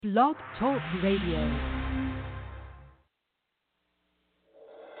Blog Talk Radio.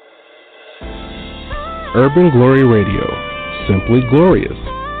 Urban Glory Radio, simply glorious.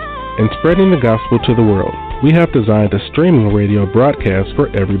 In spreading the gospel to the world, we have designed a streaming radio broadcast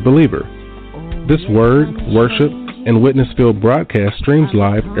for every believer. This word, worship, and witness-filled broadcast streams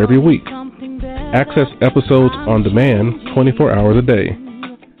live every week. Access episodes on demand 24 hours a day.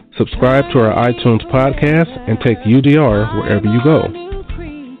 Subscribe to our iTunes podcast and take UDR wherever you go.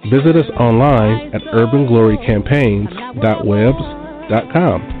 Visit us online at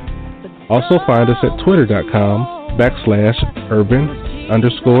urbanglorycampaigns.webs.com. Also find us at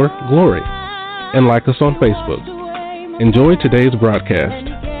twitter.com/urban_glory and like us on Facebook. Enjoy today's broadcast.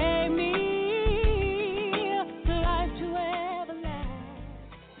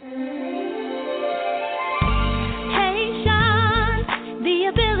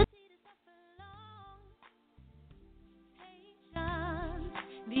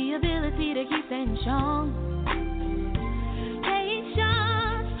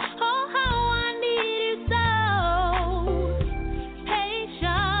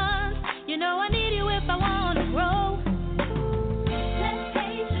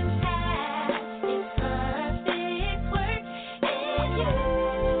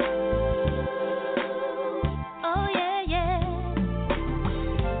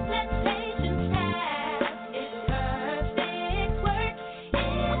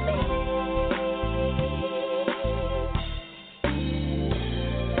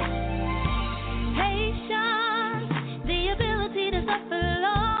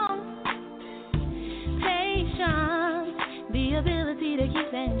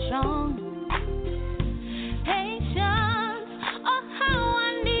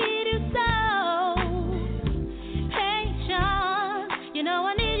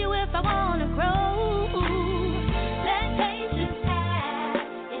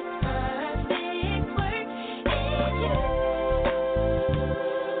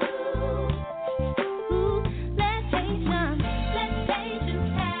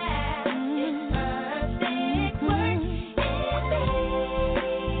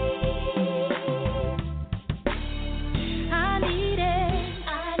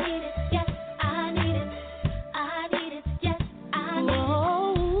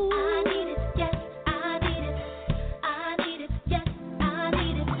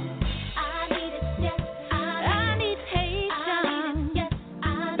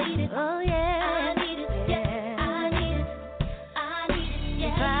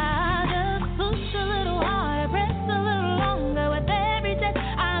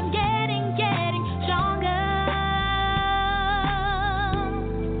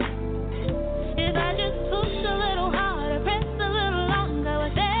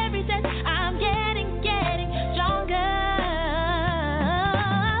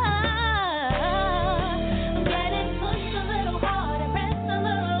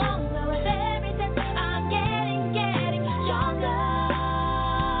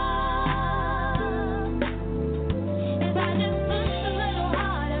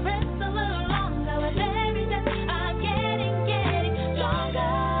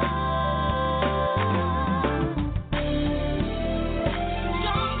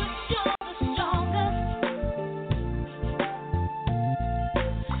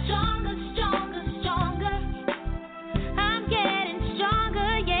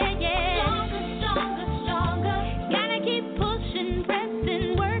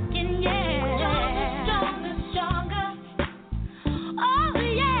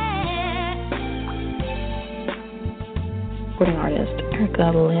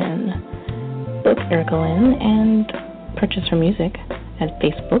 Book Erica Lynn and purchase her music at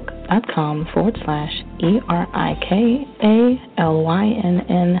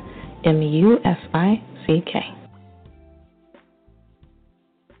facebook.com/ErikaLynnMusic.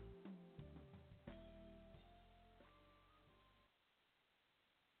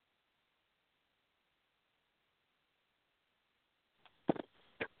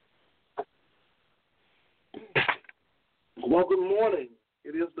 Well, good morning.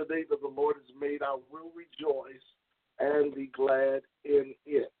 It is the day that the Lord has made. I will rejoice and be glad in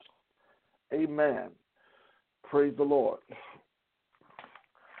it. Amen. Praise the Lord.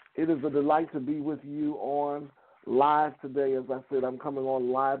 It is a delight to be with you on live today. As I said, I'm coming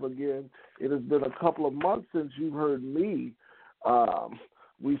on live again. It has been a couple of months since you've heard me.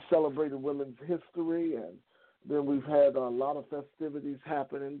 We celebrated Women's History, and then we've had a lot of festivities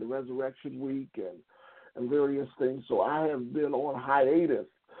happening, the Resurrection Week and various things. So I have been on hiatus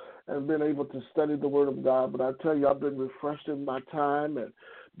and been able to study the Word of God. But I tell you, I've been refreshed in my time and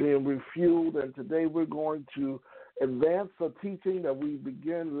being refueled. And today we're going to advance a teaching that we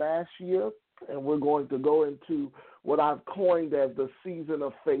began last year, and we're going to go into what I've coined as the season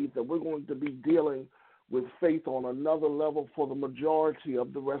of faith, and we're going to be dealing with faith on another level for the majority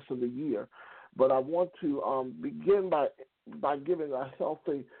of the rest of the year. But I want to begin by giving a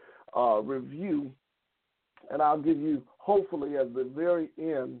healthy review, and I'll give you, hopefully, at the very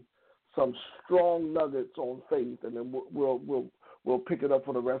end, some strong nuggets on faith, and then we'll pick it up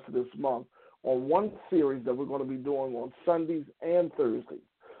for the rest of this month on one series that we're going to be doing on Sundays and Thursdays.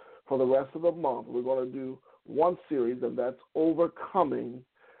 For the rest of the month, we're going to do one series, and that's Overcoming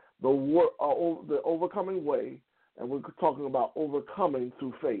the Overcoming Way, and we're talking about overcoming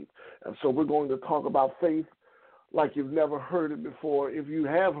through faith. And so we're going to talk about faith like you've never heard it before. If you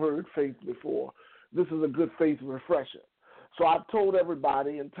have heard faith before, this is a good faith refresher. So I've told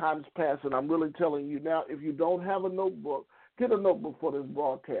everybody in times past, and I'm really telling you now, if you don't have a notebook, get a notebook for this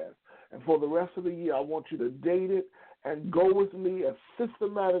broadcast. And for the rest of the year, I want you to date it and go with me as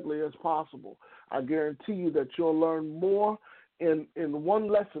systematically as possible. I guarantee you that you'll learn more in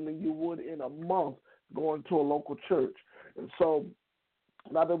one lesson than you would in a month going to a local church. And so,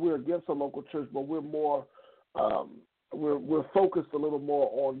 not that we're against a local church, but we're more we're focused a little more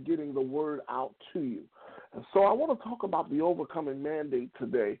on getting the word out to you. And so I want to talk about the overcoming mandate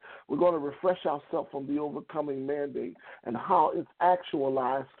today. We're going to refresh ourselves on the overcoming mandate and how it's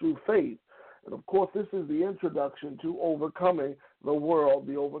actualized through faith. And, of course, this is the introduction to overcoming the world,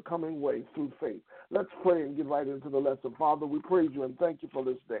 the overcoming way through faith. Let's pray and get right into the lesson. Father, we praise you and thank you for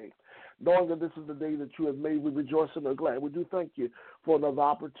this day. Knowing that this is the day that you have made, we rejoice and are glad. We do thank you for another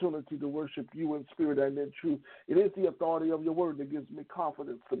opportunity to worship you in spirit and in truth. It is the authority of your word that gives me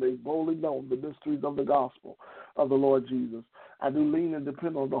confidence to make boldly known the mysteries of the gospel of the Lord Jesus. I do lean and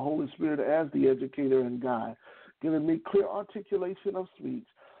depend on the Holy Spirit as the educator and guide, giving me clear articulation of speech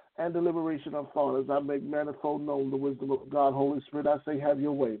and deliberation of thought as I make manifold known the wisdom of God. Holy Spirit, I say, have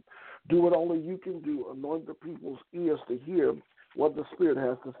your way. Do what only you can do. Anoint the people's ears to hear what the Spirit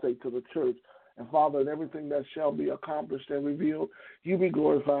has to say to the church. And, Father, in everything that shall be accomplished and revealed, you be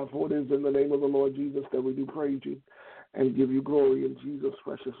glorified, for it is in the name of the Lord Jesus that we do praise you and give you glory in Jesus'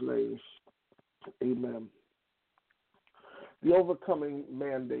 precious name. Amen. The overcoming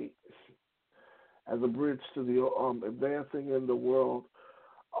mandate as a bridge to the advancing in the world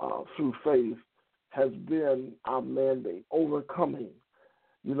through faith has been our mandate, overcoming.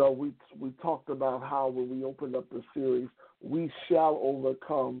 You know, we talked about how when we opened up the series, we shall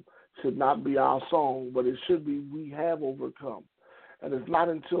overcome should not be our song, but it should be we have overcome. And it's not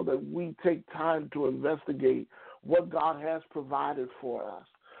until that we take time to investigate what God has provided for us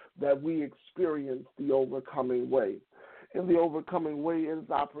that we experience the overcoming way. In the overcoming way is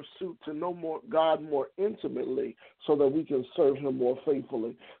our pursuit to know God more intimately so that we can serve him more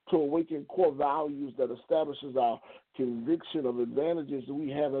faithfully, to awaken core values that establishes our conviction of advantages that we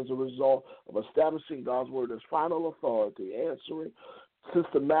have as a result of establishing God's word as final authority, answering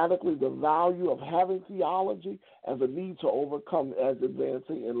systematically the value of having theology as a need to overcome as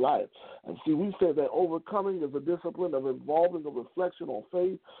advancing in life. And see, we say that overcoming is a discipline of involving a reflection on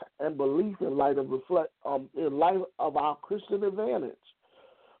faith and belief in light of our Christian advantage.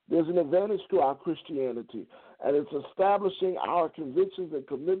 There's an advantage to our Christianity, and it's establishing our convictions and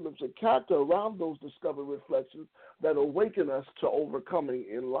commitments and character around those discovered reflections that awaken us to overcoming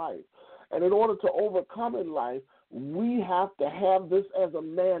in life. And in order to overcome in life, we have to have this as a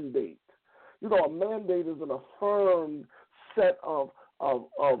mandate. You know, a mandate is an affirmed set of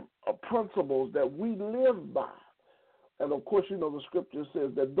principles that we live by. And, of course, you know, the scripture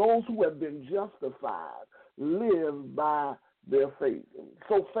says that those who have been justified live by their faith.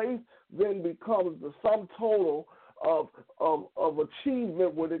 So faith then becomes the sum total of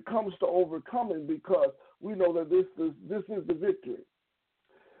achievement when it comes to overcoming, because we know that this is the victory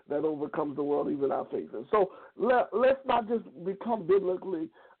that overcomes the world, even our faith. And so let's not just become biblically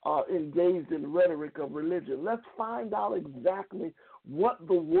engaged in rhetoric of religion. Let's find out exactly what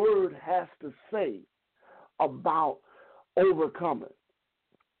the word has to say about overcoming.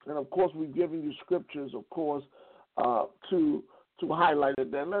 And, of course, we've given you scriptures, of course, to highlight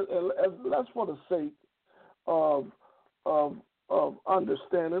it. Then let's, for the sake of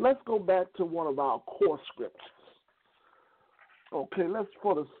understanding, let's go back to one of our core scriptures. Okay, let's,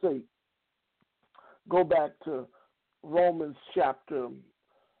 for the sake, go back to Romans chapter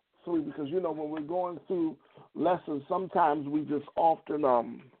 3, because, you know, when we're going through lessons, sometimes we just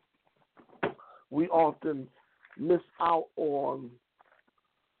often miss out on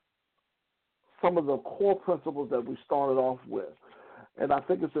some of the core principles that we started off with. And I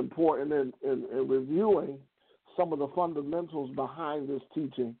think it's important in reviewing some of the fundamentals behind this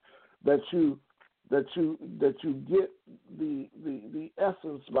teaching that you that you get the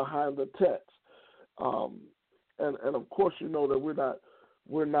essence behind the text. And of course, you know that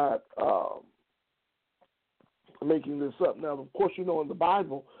we're not making this up. Now, of course, you know in the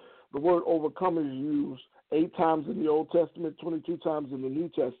Bible, the word overcome is used 8 times in the Old Testament, 22 times in the New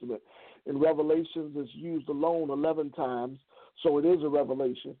Testament. In Revelations, it's used alone 11 times, so it is a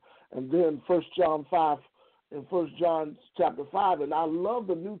revelation. And then 1 John 5, in 1 John chapter 5, and I love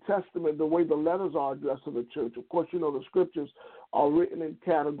the New Testament, the way the letters are addressed to the church. Of course, you know the scriptures are written in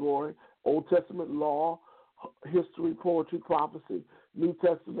category: Old Testament law, history, poetry, prophecy; New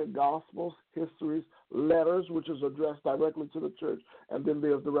Testament gospels, histories, letters, which is addressed directly to the church, and then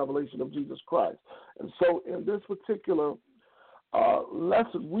there's the revelation of Jesus Christ. And so in this particular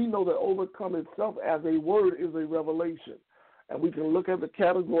lesson, we know that overcome itself as a word is a revelation. And we can look at the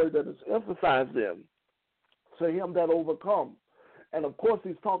category that is emphasized in, to him that overcome. And of course,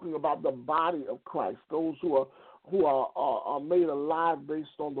 he's talking about the body of Christ, those who are made alive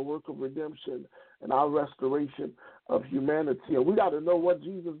based on the work of redemption and our restoration of humanity. And we got to know what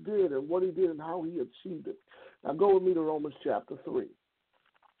Jesus did and what he did and how he achieved it. Now go with me to Romans chapter 3.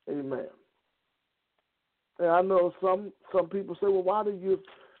 Amen. And I know some people say, well, why do you,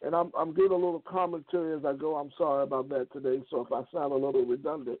 and I'm getting a little commentary as I go. I'm sorry about that today. So if I sound a little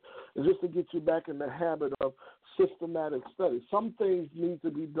redundant, it's just to get you back in the habit of systematic study. Some things need to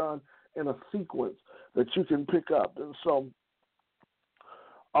be done in a sequence that you can pick up. And so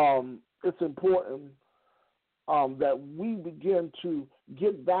it's important that we begin to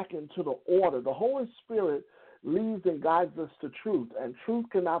get back into the order. The Holy Spirit leads and guides us to truth, and truth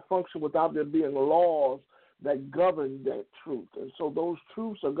cannot function without there being laws that govern that truth. And so those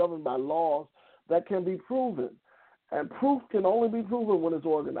truths are governed by laws that can be proven. And proof can only be proven when it's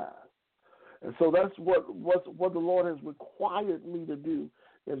organized. And so that's what the Lord has required me to do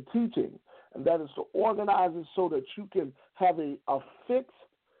in teaching, and that is to organize it so that you can have a fixed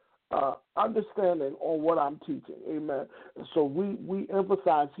understanding on what I'm teaching. Amen. And so we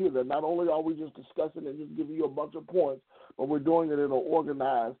emphasize here that not only are we just discussing and just giving you a bunch of points, but we're doing it in an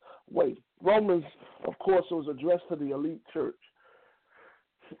organized way. Romans, of course, was addressed to the elite church.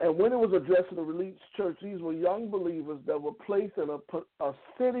 And when it was addressed to the elite church, these were young believers that were placed in a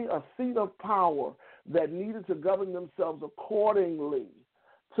seat of power that needed to govern themselves accordingly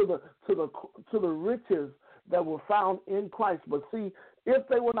to the riches that were found in Christ. But see, if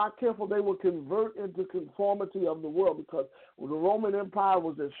they were not careful, they would convert into conformity of the world, because the Roman Empire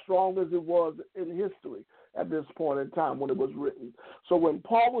was as strong as it was in history at this point in time when it was written. So when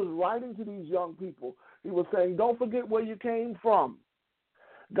Paul was writing to these young people, he was saying, don't forget where you came from.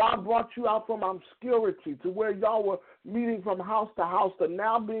 God brought you out from obscurity to where y'all were meeting from house to house, to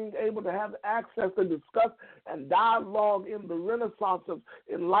now being able to have access to discuss and dialogue in the renaissance of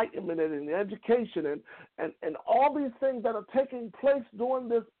enlightenment and in education and all these things that are taking place during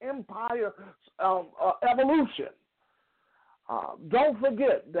this empire evolution. Don't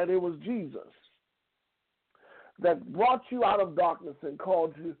forget that it was Jesus that brought you out of darkness and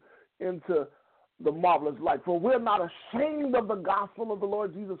called you into the marvelous light. For we're not ashamed of the gospel of the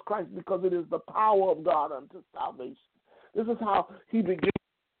Lord Jesus Christ, because it is the power of God unto salvation. This is how he begins.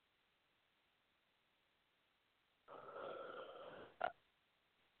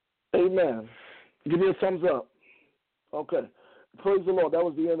 Amen. Give me a thumbs up. Okay. Praise the Lord. That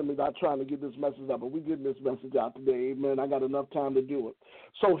was the enemy not trying to get this message out, but we're getting this message out today. Amen. I got enough time to do it.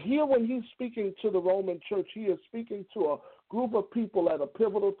 So here when he's speaking to the Roman church, he is speaking to a group of people at a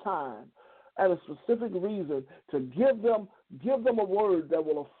pivotal time, at a specific reason, to give them a word that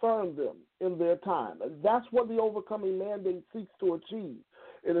will affirm them in their time. And that's what the overcoming mandate seeks to achieve.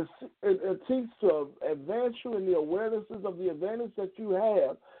 It seeks to advance you in the awarenesses of the advantage that you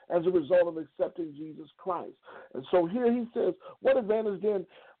have as a result of accepting Jesus Christ. And so here he says, what advantage then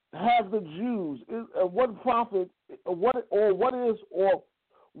have the Jews? What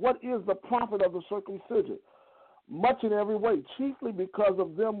is the profit of the circumcision? Much in every way, chiefly because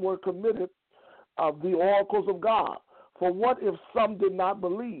of them were committed of the oracles of God. For what if some did not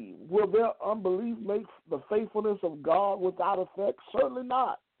believe? Will their unbelief make the faithfulness of God without effect? Certainly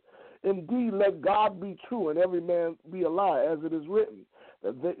not. Indeed, let God be true and every man be a liar, as it is written,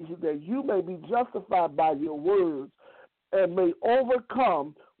 that you may be justified by your words and may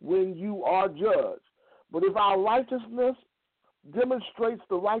overcome when you are judged. But if our righteousness demonstrates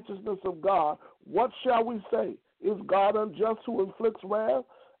the righteousness of God, what shall we say? Is God unjust who inflicts wrath?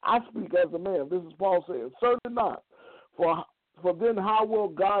 I speak as a man. This is Paul saying. Certainly not. For then how will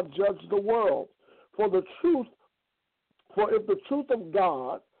God judge the world? For if the truth of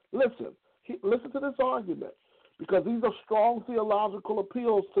God, listen to this argument, because these are strong theological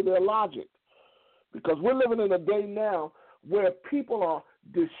appeals to their logic. Because we're living in a day now where people are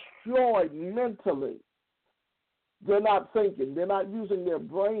destroyed mentally. They're not thinking. They're not using their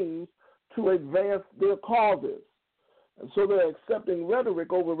brains to advance their causes. And so they're accepting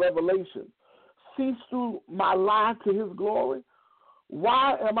rhetoric over revelation. Cease through my lie to his glory.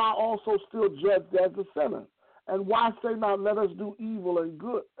 Why am I also still judged as a sinner? And why say not, let us do evil and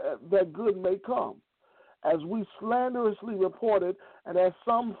good, that good may come? As we slanderously reported, and as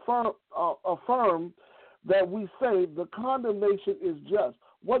some affirm that we say, the condemnation is just.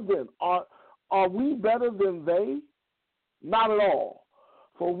 What then? Are we better than they? Not at all.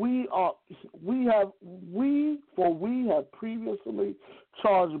 For we have previously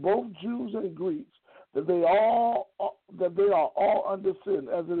charged both Jews and Greeks that they are all under sin,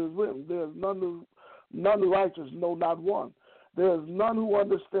 as it is written. There is none righteous, no, not one. There is none who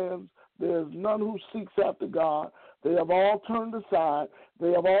understands. There is none who seeks after God. They have all turned aside.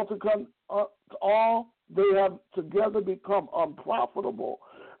 They have they have together become unprofitable.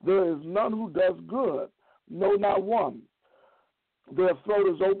 There is none who does good, no, not one. Their throat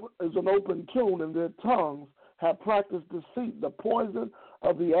is an open tomb, and their tongues have practiced deceit, the poison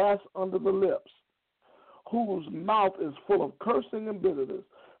of the ass under the lips, whose mouth is full of cursing and bitterness.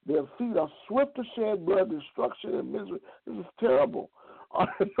 Their feet are swift to shed blood, destruction and misery. This is terrible.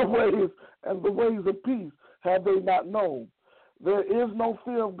 The ways of peace have they not known. There is no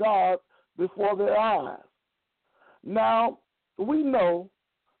fear of God before their eyes. Now, we know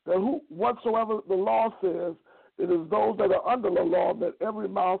that whatsoever the law says, it is those that are under the law that every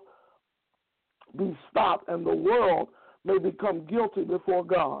mouth be stopped, and the world may become guilty before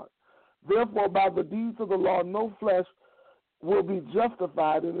God. Therefore, by the deeds of the law, no flesh will be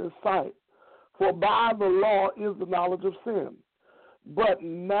justified in his sight. For by the law is the knowledge of sin. But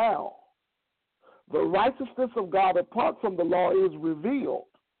now, the righteousness of God apart from the law is revealed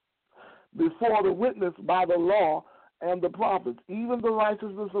before the witness by the law and the prophets, even the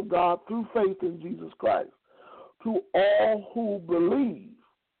righteousness of God through faith in Jesus Christ, to all who believe.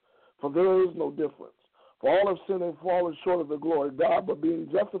 For there is no difference. For all have sinned and fallen short of the glory of God, but being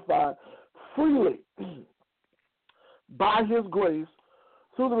justified freely by his grace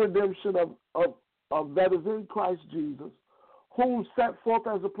through the redemption of that is in Christ Jesus, whom set forth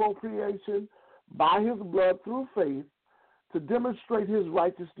as a propitiation by his blood through faith to demonstrate his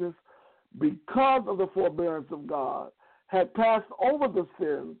righteousness, because of the forbearance of God, had passed over the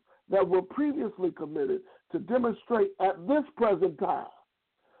sins that were previously committed, to demonstrate at this present time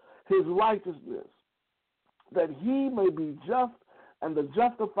his righteousness, that he may be just and the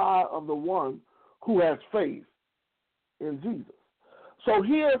justifier of the one who has faith in Jesus. So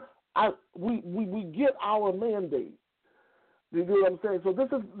here we get our mandate. You know what I'm saying? So this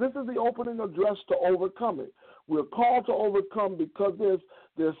is the opening address to overcoming. We're called to overcome because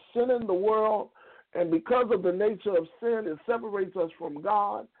there's sin in the world, and because of the nature of sin, it separates us from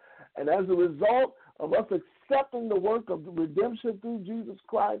God. And as a result of us accepting the work of redemption through Jesus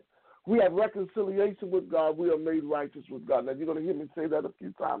Christ, we have reconciliation with God. We are made righteous with God. Now, you're going to hear me say that a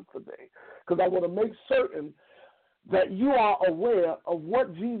few times today, because I want to make certain that you are aware of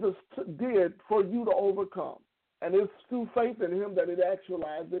what Jesus did for you to overcome. And it's through faith in him that it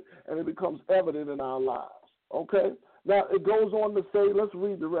actualizes it, and it becomes evident in our lives. Okay? Now, it goes on to say, let's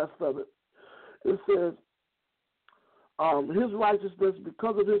read the rest of it. It says, his righteousness,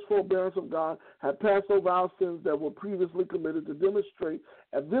 because of his forbearance of God, had passed over our sins that were previously committed, to demonstrate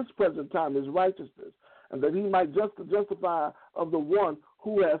at this present time his righteousness, and that he might justify of the one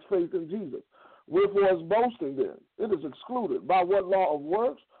who has faith in Jesus. Wherefore is boasting then? It is excluded. By what law of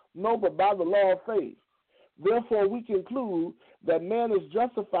works? No, but by the law of faith. Therefore we conclude that man is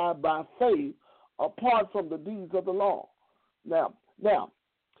justified by faith apart from the deeds of the law. Now,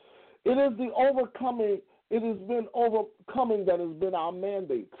 it is the overcoming. It has been overcoming that has been our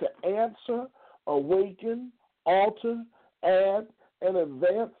mandate, to answer, awaken, alter, add, and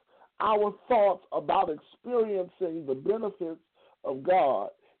advance our thoughts about experiencing the benefits of God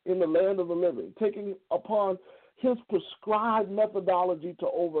in the land of the living, taking upon his prescribed methodology to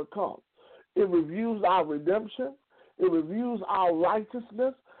overcome. It reviews our redemption, it reviews our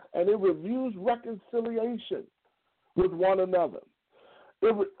righteousness, and it reviews reconciliation with one another.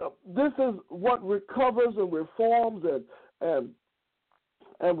 This is what recovers and reforms and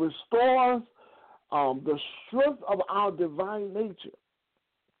restores the strength of our divine nature,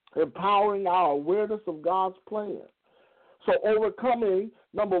 empowering our awareness of God's plan. So overcoming,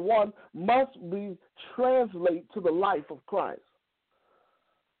 number one, must be translate to the life of Christ.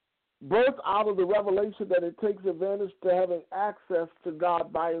 Birth out of the revelation that it takes advantage to having access to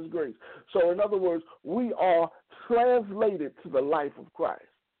God by his grace. So in other words, we are translated to the life of Christ.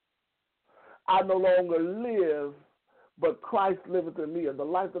 I no longer live, but Christ liveth in me. And the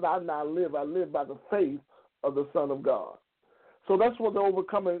life that I now live, I live by the faith of the Son of God. So that's what the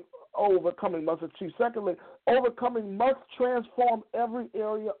overcoming must achieve. Secondly, overcoming must transform every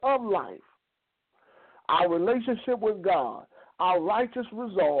area of life. Our relationship with God, our righteous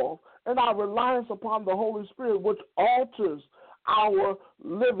resolve, and our reliance upon the Holy Spirit, which alters our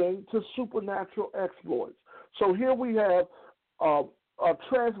living to supernatural exploits. So here we have a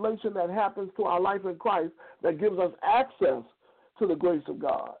translation that happens to our life in Christ that gives us access to the grace of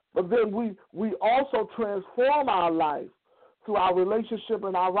God. But then we also transform our life through our relationship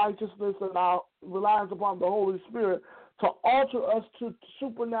and our righteousness and our reliance upon the Holy Spirit to alter us to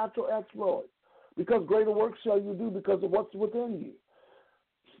supernatural exploits. Because greater work shall you do because of what's within you.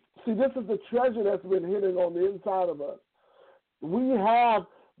 See, this is the treasure that's been hidden on the inside of us. We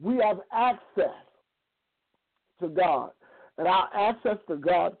have access to God, and our access to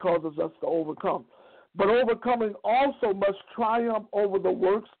God causes us to overcome. But overcoming also must triumph over the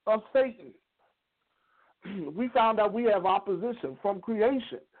works of Satan. We found out we have opposition from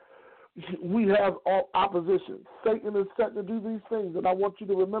creation. We have opposition. Satan is set to do these things, and I want you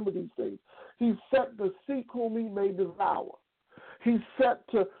to remember these things. He's set to seek whom he may devour. He's set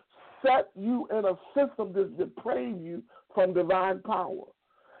to set you in a system that deprave you from divine power.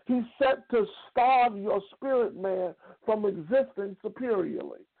 He's set to starve your spirit man from existing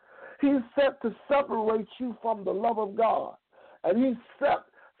superiorly. He's set to separate you from the love of God. And he's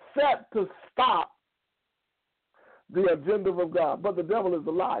set to stop the agenda of God. But the devil is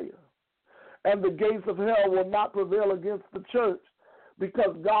a liar. And the gates of hell will not prevail against the church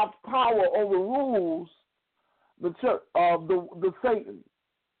because God's power overrules the church of the Satan.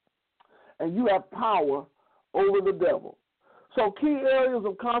 And you have power over the devil. So key areas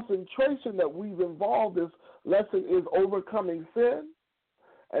of concentration that we've involved this lesson is overcoming sin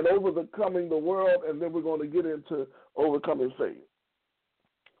and overcoming the world, and then we're going to get into overcoming faith.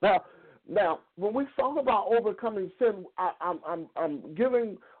 Now, when we talk about overcoming sin, I'm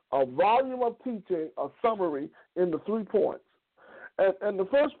giving a volume of teaching, a summary in the 3 points. And the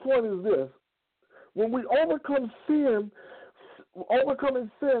first point is this. When we overcoming sin,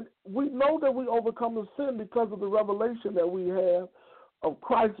 we know that we overcome the sin because of the revelation that we have of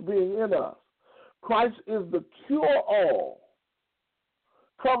Christ being in us. Christ is the cure-all,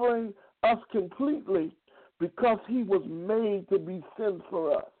 covering us completely because he was made to be sin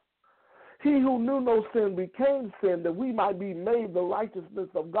for us. He who knew no sin became sin that we might be made the righteousness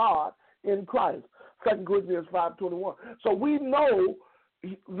of God in Christ. 2 Corinthians 5:21. So we know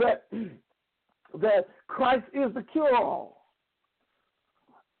that Christ is the cure-all.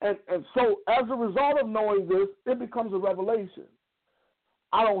 And so as a result of knowing this, it becomes a revelation.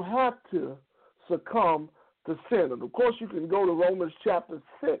 I don't have to succumb to sin. And, of course, you can go to Romans chapter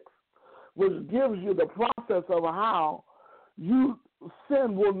 6, which gives you the process of how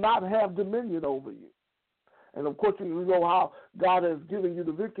sin will not have dominion over you. And, of course, you know how God has given you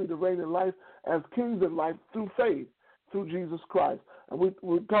the victory to reign in life as kings in life through faith, through Jesus Christ. And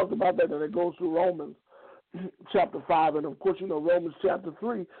we talked about that, and it goes through Romans chapter 5. And, of course, you know Romans chapter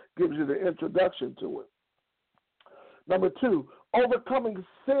 3 gives you the introduction to it. Number 2, overcoming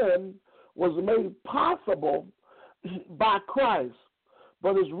sin was made possible by Christ,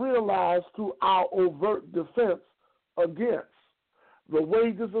 but is realized through our overt defense against the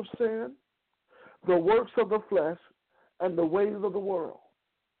wages of sin, the works of the flesh, and the ways of the world.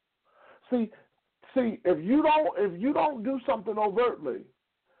 See, if you don't do something overtly,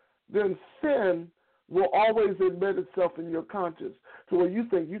 then sin will always embed itself in your conscience to where you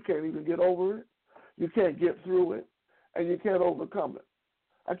think you can't even get over it, you can't get through it, and you can't overcome it.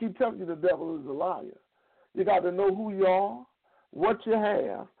 I keep telling you the devil is a liar. You got to know who you are, what you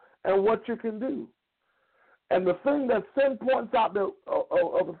have, and what you can do. And the thing that sin points out of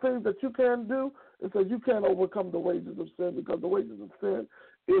the things that you can do is that you can't overcome the wages of sin, because the wages of sin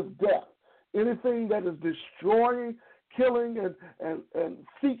is death. Anything that is destroying, killing, and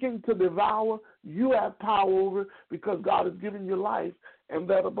seeking to devour, you have power over it because God has given you life, and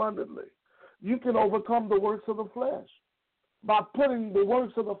that abundantly. You can overcome the works of the flesh by putting the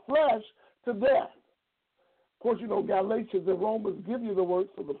works of the flesh to death. Of course, you know Galatians and Romans give you the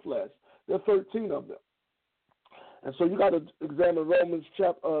works of the flesh. There are 13 of them. And so you got to examine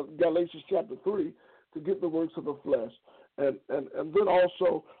Galatians chapter 3 to get the works of the flesh. And then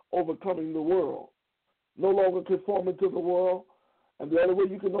also overcoming the world. No longer conforming to the world. And the other way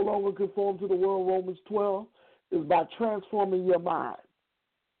you can no longer conform to the world, Romans 12, is by transforming your mind.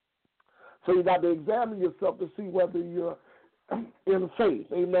 So you got to examine yourself to see whether you're in faith.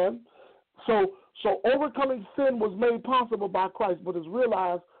 Amen? So overcoming sin was made possible by Christ, but is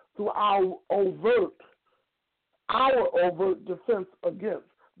realized through our overt defense against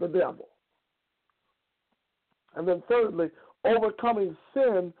the devil. And then thirdly, overcoming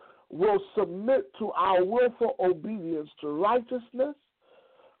sin will submit to our willful obedience to righteousness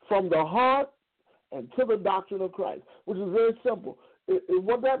from the heart and to the doctrine of Christ, which is very simple.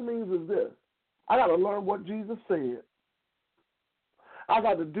 What that means is this. I got to learn what Jesus said. I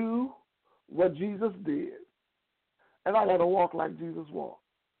got to do what Jesus did. And I got to walk like Jesus walked.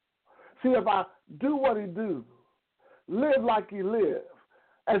 See, if I do what he do, live like he lived,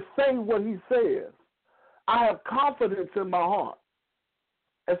 and say what he says, I have confidence in my heart.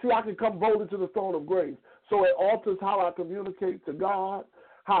 And see, I can come boldly to the throne of grace. So it alters how I communicate to God,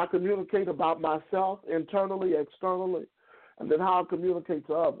 how I communicate about myself internally, externally, and then how I communicate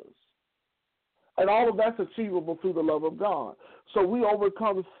to others. And all of that's achievable through the love of God. So we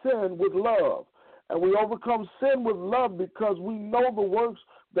overcome sin with love. And we overcome sin with love because we know the works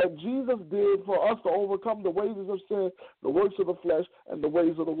that Jesus did for us to overcome the wages of sin, the works of the flesh, and the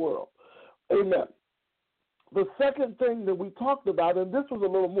ways of the world. Amen. The second thing that we talked about, and this was a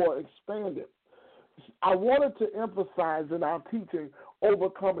little more expanded, I wanted to emphasize in our teaching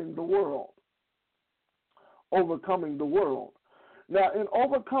overcoming the world. Overcoming the world. Now, in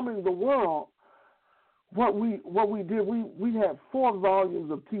overcoming the world, what we did, we had 4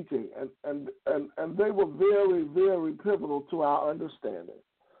 volumes of teaching, and they were very, very pivotal to our understanding.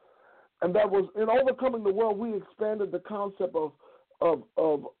 And that was, in overcoming the world, we expanded the concept of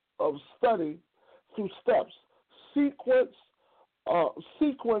study through steps, sequence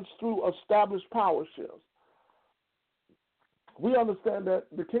through established power shifts. We understand that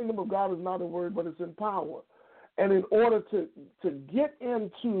the kingdom of God is not in word, but it's in power. And in order to get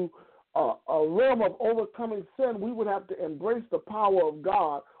into a realm of overcoming sin, we would have to embrace the power of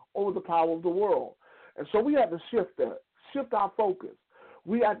God over the power of the world. And so we had to shift our focus.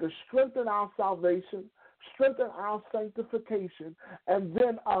 We had to strengthen our salvation, strengthen our sanctification, and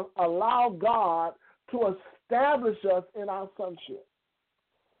then allow God to establish us in our sonship.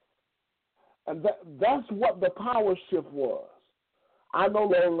 And that's what the power shift was. I no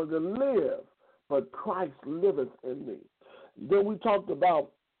longer live, but Christ liveth in me. Then we talked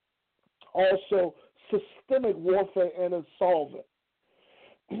about also systemic warfare and its solvent.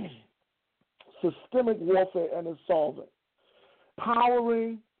 Systemic warfare and its solvent.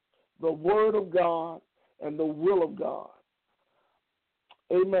 Powering the word of God and the will of God.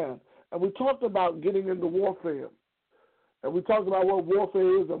 Amen. And we talked about getting into warfare. And we talked about what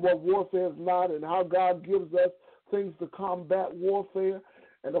warfare is and what warfare is not, and how God gives us things to combat warfare.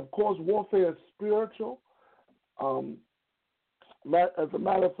 And, of course, warfare is spiritual. As a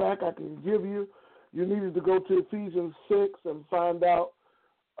matter of fact, I can give you needed to go to Ephesians 6 and find out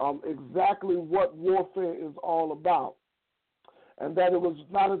exactly what warfare is all about. And that it was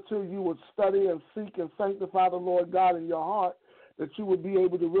not until you would study and seek and sanctify the Lord God in your heart that you would be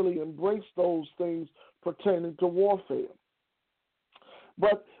able to really embrace those things pertaining to warfare.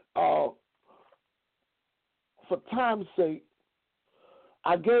 But for time's sake,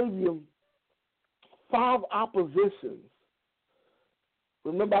 I gave you 5 oppositions.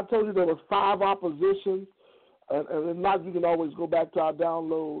 Remember, I told you there was 5 oppositions, and if not, you can always go back to our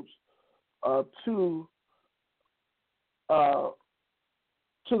downloads to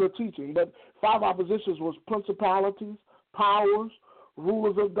the teaching. But 5 oppositions was principalities, powers,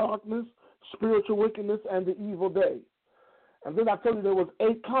 rulers of darkness, spiritual wickedness, and the evil day. And then I told you there was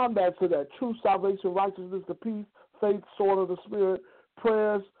 8 combats to that: truth, salvation, righteousness, the peace, faith, sword of the Spirit,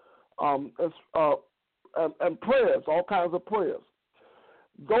 prayers, and prayers, all kinds of prayers.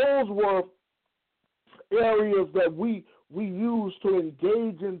 Those were areas that we use to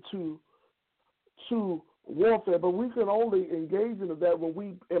engage into warfare, but we can only engage into that when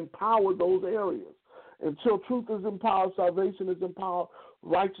we empower those areas. Until truth is empowered, salvation is empowered,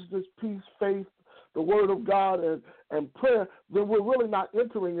 righteousness, peace, faith, the word of God, and prayer, then we're really not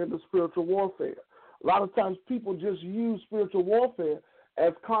entering into spiritual warfare. A lot of times people just use spiritual warfare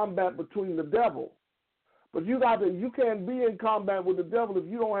as combat between the devil. But you can't be in combat with the devil if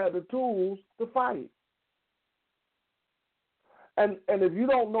you don't have the tools to fight. And if you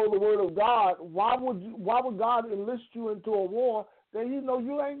don't know the word of God, why would God enlist you into a war that you know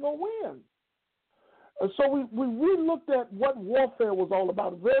you ain't gonna win? And so we looked at what warfare was all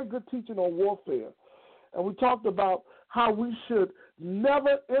about. Very good teaching on warfare. And we talked about how we should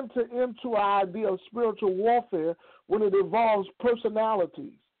never enter into our idea of spiritual warfare when it involves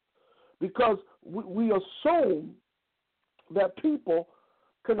personalities. Because we assume that people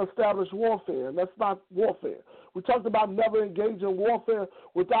can establish warfare, and that's not warfare. We talked about never engaging in warfare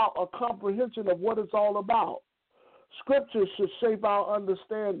without a comprehension of what it's all about. Scriptures should shape our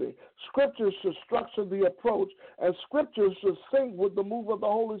understanding. Scriptures should structure the approach. And Scriptures should sync with the move of the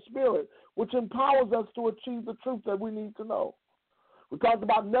Holy Spirit, which empowers us to achieve the truth that we need to know. We talked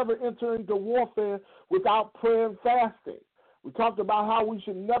about never entering into warfare without prayer and fasting. We talked about how we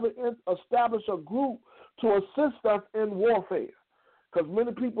should never establish a group to assist us in warfare. Because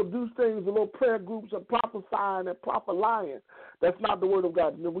many people do things, little prayer groups and prophesying and prophesying. That's not the word of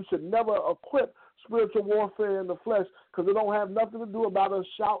God. We should never equip spiritual warfare in the flesh because it don't have nothing to do about us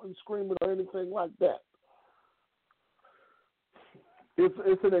shouting, screaming, or anything like that.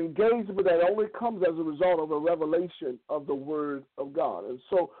 It's an engagement that only comes as a result of a revelation of the Word of God. And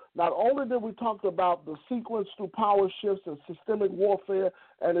so not only did we talk about the sequence through power shifts and systemic warfare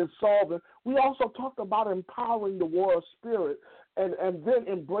and its solving, we also talked about empowering the war of spirit and then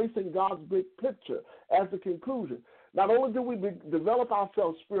embracing God's big picture as the conclusion. Not only do we develop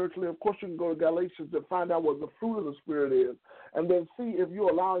ourselves spiritually, of course you can go to Galatians and find out what the fruit of the Spirit is, and then see if you're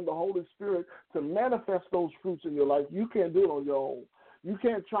allowing the Holy Spirit to manifest those fruits in your life. You can't do it on your own. You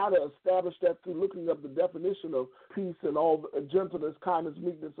can't try to establish that through looking up the definition of peace and all gentleness, kindness,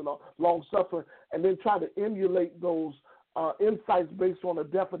 meekness, and long-suffering, and then try to emulate those insights based on a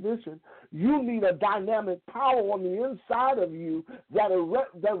definition. You need a dynamic power on the inside of you that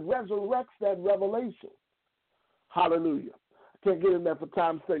resurrects that revelation. Hallelujah. Can't get in there for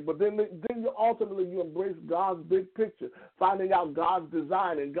time's sake, but then you ultimately embrace God's big picture, finding out God's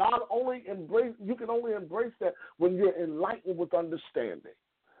design, and you can only embrace that when you're enlightened with understanding.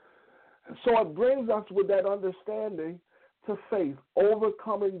 And so it brings us with that understanding to faith,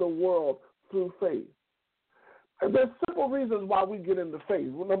 overcoming the world through faith. And there's simple reasons why we get into faith.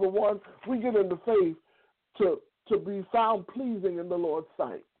 Well, number one, we get into faith to be found pleasing in the Lord's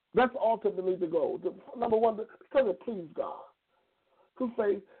sight. That's ultimately the goal. Number one, because it pleases God. Through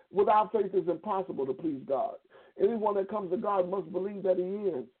faith, without faith, it's impossible to please God. Anyone that comes to God must believe that He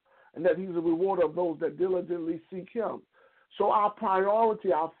is, and that He's a rewarder of those that diligently seek Him. So our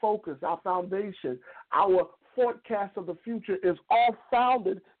priority, our focus, our foundation, our forecast of the future is all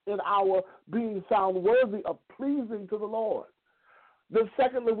founded in our being found worthy of pleasing to the Lord. Then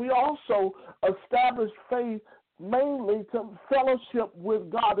secondly, we also establish faith mainly to fellowship with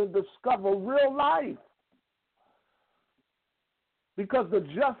God and discover real life. Because the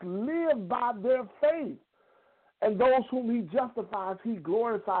just live by their faith. And those whom He justifies, He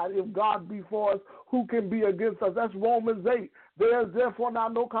glorified. If God be for us, who can be against us? That's Romans 8. There is therefore now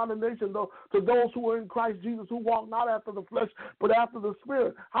no condemnation to those who are in Christ Jesus, who walk not after the flesh, but after the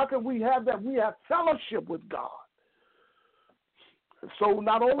Spirit. How can we have that? We have fellowship with God. So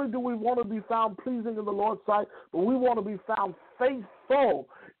not only do we want to be found pleasing in the Lord's sight, but we want to be found faithful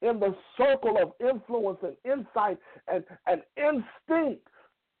in the circle of influence and insight and instinct,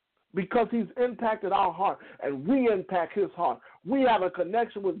 because He's impacted our heart and we impact His heart. We have a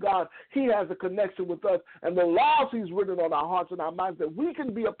connection with God. He has a connection with us. And the laws He's written on our hearts and our minds, that we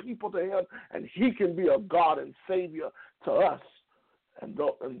can be a people to Him and He can be a God and Savior to us. And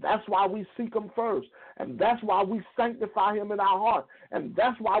that's why we seek Him first. And that's why we sanctify Him in our heart. And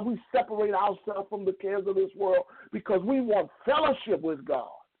that's why we separate ourselves from the cares of this world, because we want fellowship with God.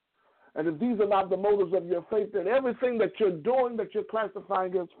 And if these are not the motives of your faith, then everything that you're doing that you're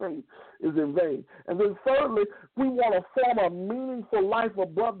classifying as faith is in vain. And then thirdly, we want to form a meaningful life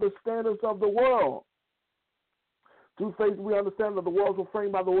above the standards of the world. Through faith, we understand that the worlds were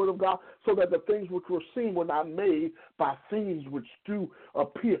framed by the word of God, so that the things which were seen were not made by things which do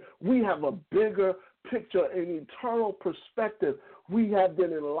appear. We have a bigger picture, an eternal perspective. We have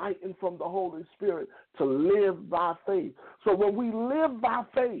been enlightened from the Holy Spirit to live by faith. So when we live by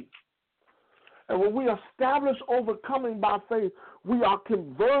faith, and when we establish overcoming by faith, we are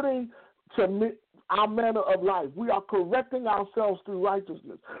converting to our manner of life. We are correcting ourselves through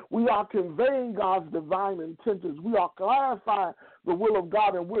righteousness. We are conveying God's divine intentions. We are clarifying the will of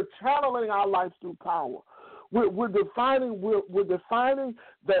God, and we're channeling our lives through power. We're defining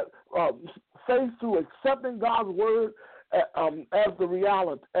that faith through accepting God's word as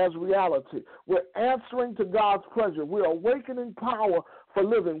reality. We're answering to God's pleasure. We're awakening power for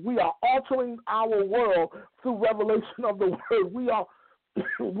living. We are altering our world through revelation of the word.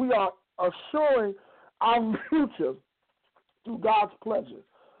 We are assuring our future through God's pleasure.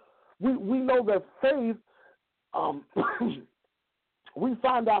 We know that faith, we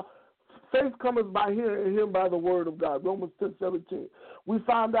find out faith cometh by hearing, and hearing by the word of God. Romans 10:17. We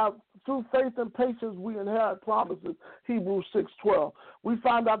find out through faith and patience we inherit promises. Hebrews 6:12. We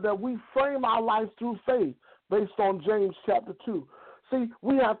find out that we frame our lives through faith, based on James chapter 2. See,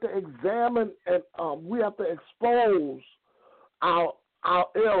 we have to examine and we have to expose our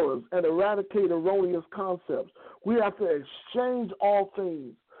errors and eradicate erroneous concepts. We have to exchange all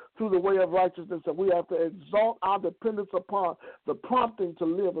things through the way of righteousness, and we have to exalt our dependence upon the prompting to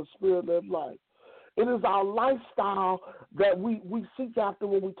live a spirit-led life. It is our lifestyle that we seek after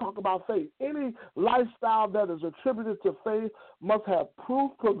when we talk about faith. Any lifestyle that is attributed to faith must have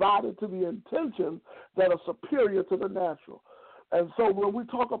proof provided to the intentions that are superior to the natural. And so when we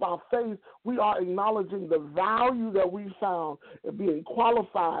talk about faith, we are acknowledging the value that we found in being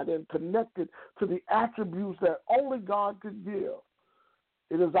qualified and connected to the attributes that only God could give.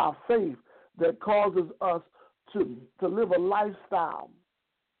 It is our faith that causes us to live a lifestyle,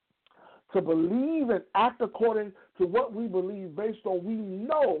 to believe and act according to what we believe based on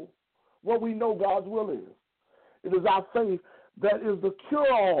what we know God's will is. It is our faith that is the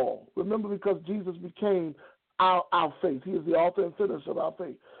cure-all. Remember, because Jesus became our faith. He is the author and finisher of our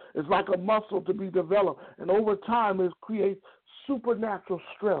faith. It's like a muscle to be developed, and over time it creates supernatural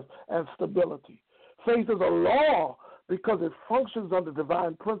strength and stability. Faith is a law because it functions under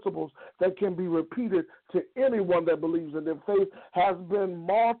divine principles that can be repeated to anyone that believes in them. Faith has been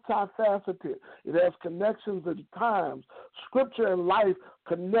multifaceted. It has connections in times. Scripture and life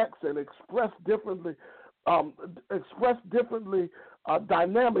connects and express differently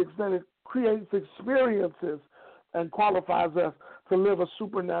dynamics, then it creates experiences and qualifies us to live a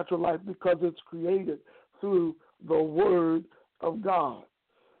supernatural life because it's created through the Word of God.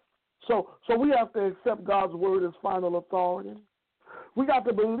 So we have to accept God's word as final authority. We got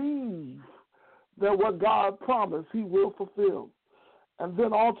to believe that what God promised, he will fulfill. And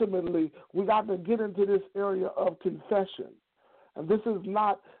then ultimately, we got to get into this area of confession. And this is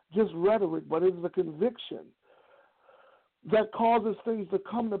not just rhetoric, but it is a conviction that causes things to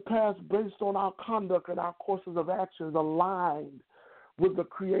come to pass based on our conduct and our courses of actions aligned with the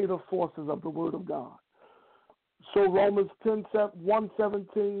creative forces of the Word of God. So Romans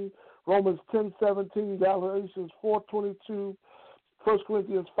 1:17, Romans 10:17, Galatians 4:22, 1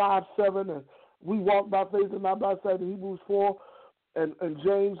 Corinthians 5:7, and we walk by faith and not by sight, in Hebrews 4, and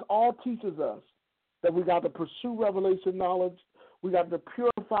James all teaches us that we got to pursue revelation knowledge, we got to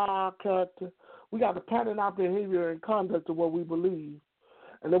purify our character, we got to pattern our behavior and conduct to what we believe,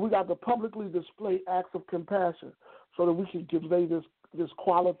 and then we got to publicly display acts of compassion so that we can convey this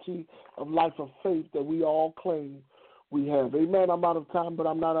quality of life of faith that we all claim we have. Amen. I'm out of time, but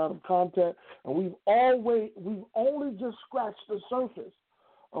I'm not out of contact. And we've only just scratched the surface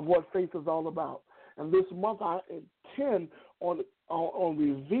of what faith is all about. And this month I intend on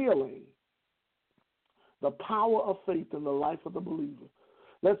revealing the power of faith in the life of the believer.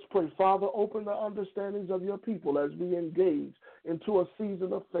 Let's pray. Father, open the understandings of your people as we engage into a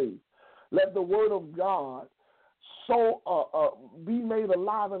season of faith. Let the word of God be made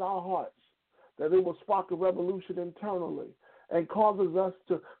alive in our hearts, that it will spark a revolution internally and causes us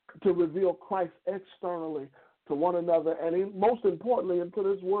to reveal Christ externally to one another and most importantly into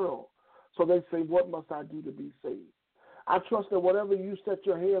this world. So they say, what must I do to be saved? I trust that whatever you set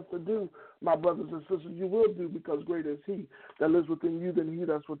your hands to do, my brothers and sisters, you will do, because greater is he that lives within you than he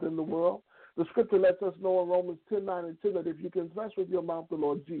that's within the world. The scripture lets us know in Romans 10:9-10 that if you confess with your mouth the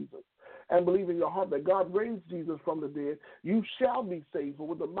Lord Jesus and believe in your heart that God raised Jesus from the dead, you shall be saved. For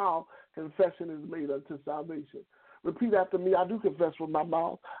with the mouth, confession is made unto salvation. Repeat after me. I do confess with my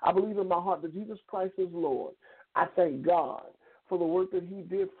mouth. I believe in my heart that Jesus Christ is Lord. I thank God for the work that he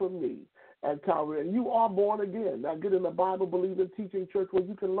did for me at Calvary. And you are born again. Now get in the Bible, believing, teaching church where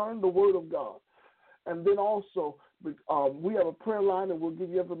you can learn the word of God. And then also, we have a prayer line, and we'll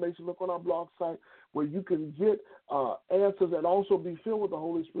give you information. Look on our blog site where you can get answers and also be filled with the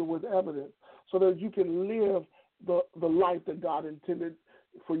Holy Spirit with evidence so that you can live the life that God intended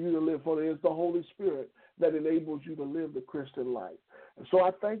for you to live. For it is the Holy Spirit that enables you to live the Christian life. And so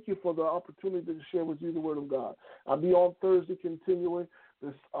I thank you for the opportunity to share with you the Word of God. I'll be on Thursday continuing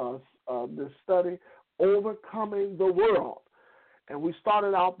this study, Overcoming the World. And we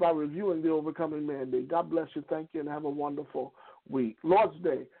started out by reviewing the Overcoming Mandate. God bless you. Thank you, and have a wonderful week. Lord's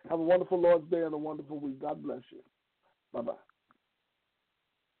Day. Have a wonderful Lord's Day and a wonderful week. God bless you. Bye-bye.